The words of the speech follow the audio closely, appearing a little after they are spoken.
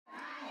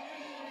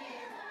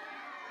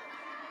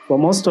For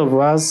most of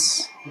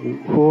us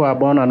who are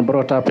born and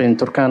brought up in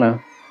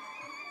Turkana,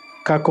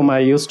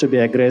 Kakuma used to be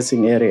a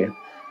grazing area.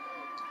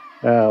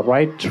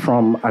 Right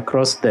from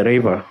across the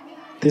river,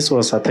 this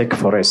was a thick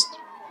forest.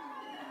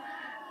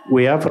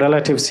 We have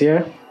relatives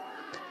here,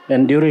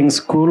 and during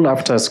school,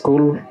 after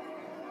school,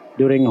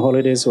 during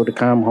holidays, would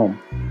come home.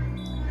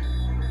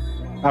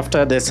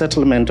 After the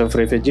settlement of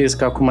refugees,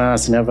 Kakuma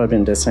has never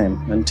been the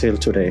same until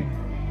today.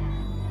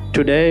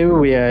 Today,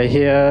 we are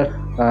here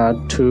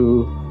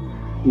to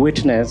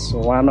witness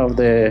one of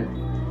the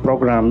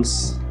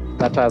programs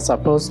that are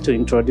supposed to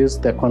introduce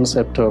the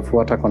concept of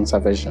water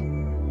conservation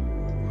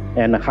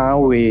and how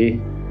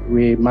we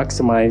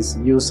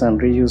maximize use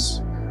and reuse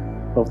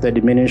of the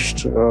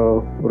diminished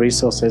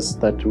resources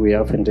that we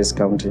have in this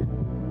county.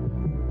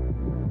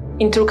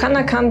 In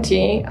Turkana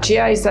County,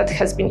 GIZ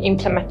has been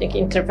implementing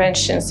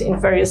interventions in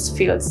various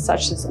fields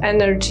such as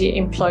energy,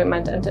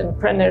 employment and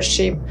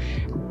entrepreneurship,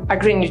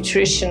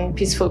 agri-nutrition,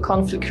 peaceful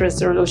conflict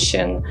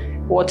resolution,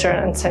 water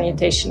and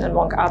sanitation,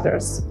 among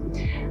others.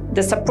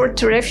 The support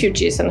to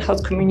refugees and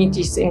host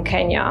communities in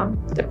Kenya,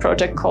 the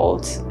project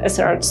called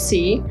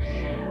SRHC,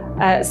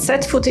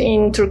 set foot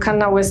in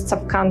Turkana West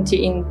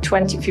Sub-County in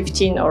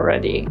 2015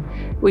 already,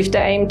 with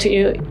the aim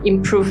to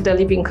improve the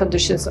living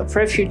conditions of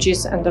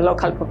refugees and the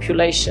local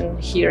population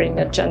here in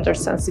a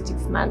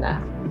gender-sensitive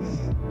manner.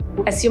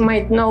 As you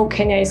might know,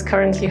 Kenya is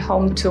currently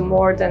home to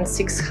more than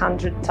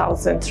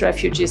 600,000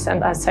 refugees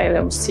and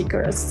asylum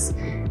seekers,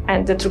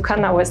 and the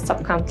Turkana West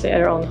Sub-County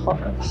alone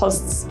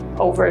hosts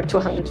over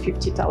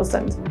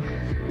 250,000.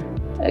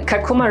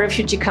 Kakuma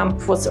refugee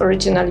camp was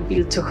originally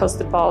built to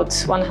host about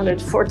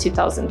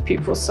 140,000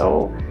 people,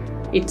 so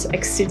it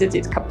exceeded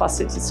its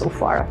capacity so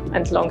far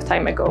and long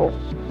time ago.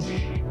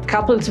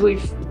 Coupled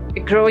with a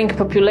growing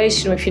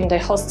population within the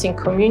hosting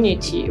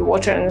community,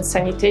 water and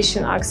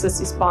sanitation access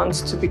is bound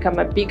to become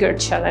a bigger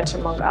challenge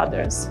among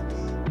others.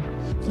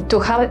 To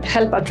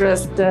help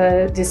address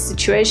this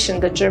situation,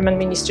 the German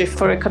Ministry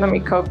for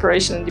Economic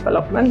Cooperation and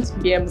Development,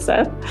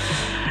 BMZ,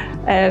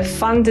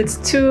 funded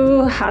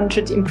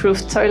 200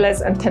 improved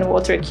toilets and 10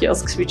 water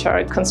kiosks, which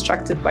are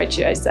constructed by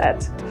GIZ.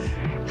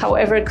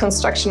 However,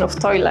 construction of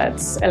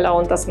toilets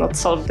alone does not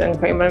solve the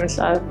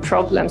environmental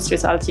problems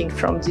resulting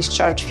from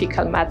discharged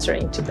fecal matter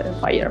into the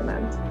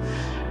environment.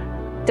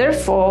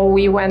 Therefore,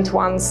 we went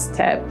one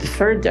step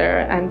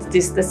further, and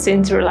this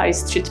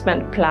decentralized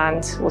treatment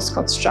plant was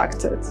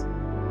constructed.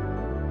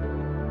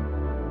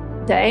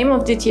 The aim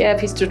of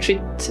DTF is to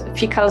treat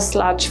fecal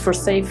sludge for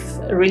safe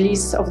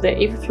release of the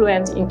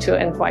effluent into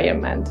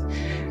environment.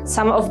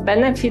 Some of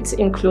benefits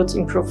include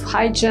improved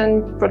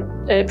hygiene,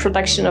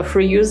 production of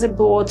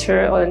reusable water,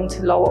 and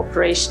low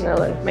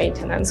operational and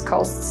maintenance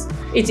costs.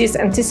 It is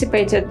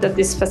anticipated that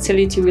this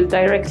facility will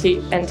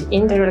directly and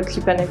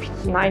indirectly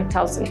benefit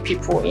 9,000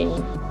 people in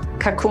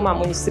Kakuma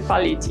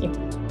municipality.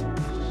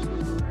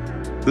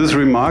 This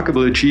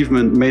remarkable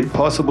achievement, made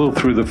possible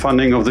through the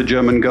funding of the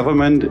German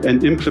government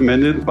and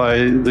implemented by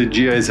the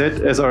GIZ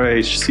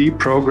SRHC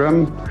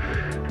program,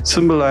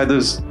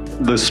 symbolizes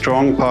the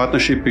strong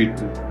partnership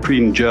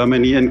between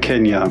Germany and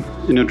Kenya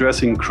in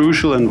addressing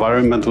crucial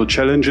environmental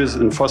challenges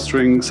and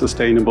fostering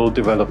sustainable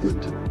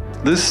development.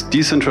 This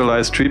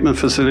decentralized treatment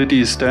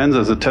facility stands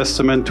as a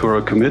testament to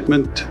our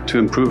commitment to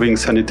improving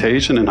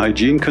sanitation and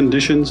hygiene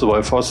conditions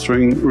while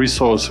fostering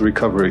resource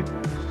recovery.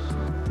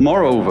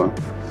 Moreover,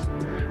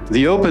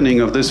 the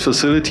opening of this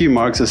facility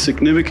marks a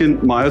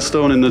significant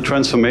milestone in the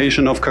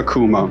transformation of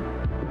Kakuma.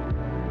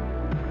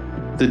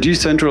 The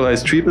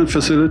decentralized treatment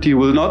facility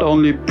will not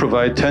only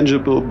provide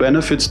tangible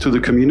benefits to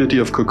the community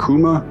of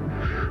Kakuma,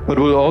 but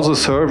will also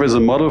serve as a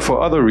model for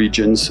other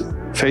regions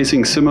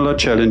facing similar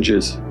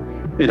challenges.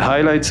 It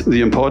highlights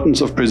the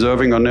importance of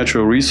preserving our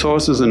natural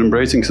resources and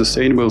embracing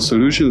sustainable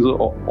solutions in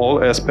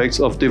all aspects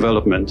of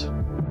development.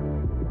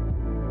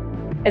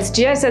 As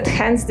GIZ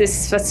hands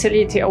this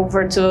facility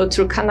over to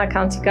Turkana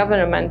County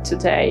Government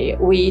today,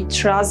 we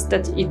trust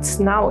that it's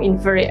now in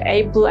very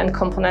able and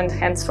competent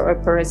hands for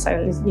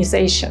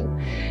operationalization.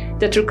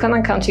 The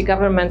Turkana County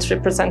Government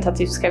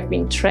representatives have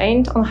been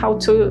trained on how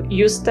to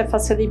use the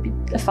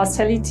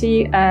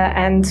facility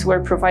and were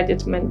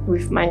provided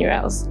with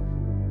manuals.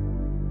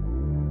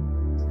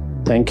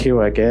 Thank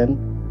you again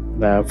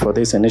for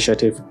this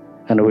initiative,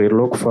 and we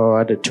look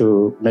forward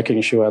to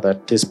making sure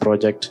that this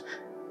project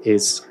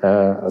is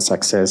a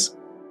success.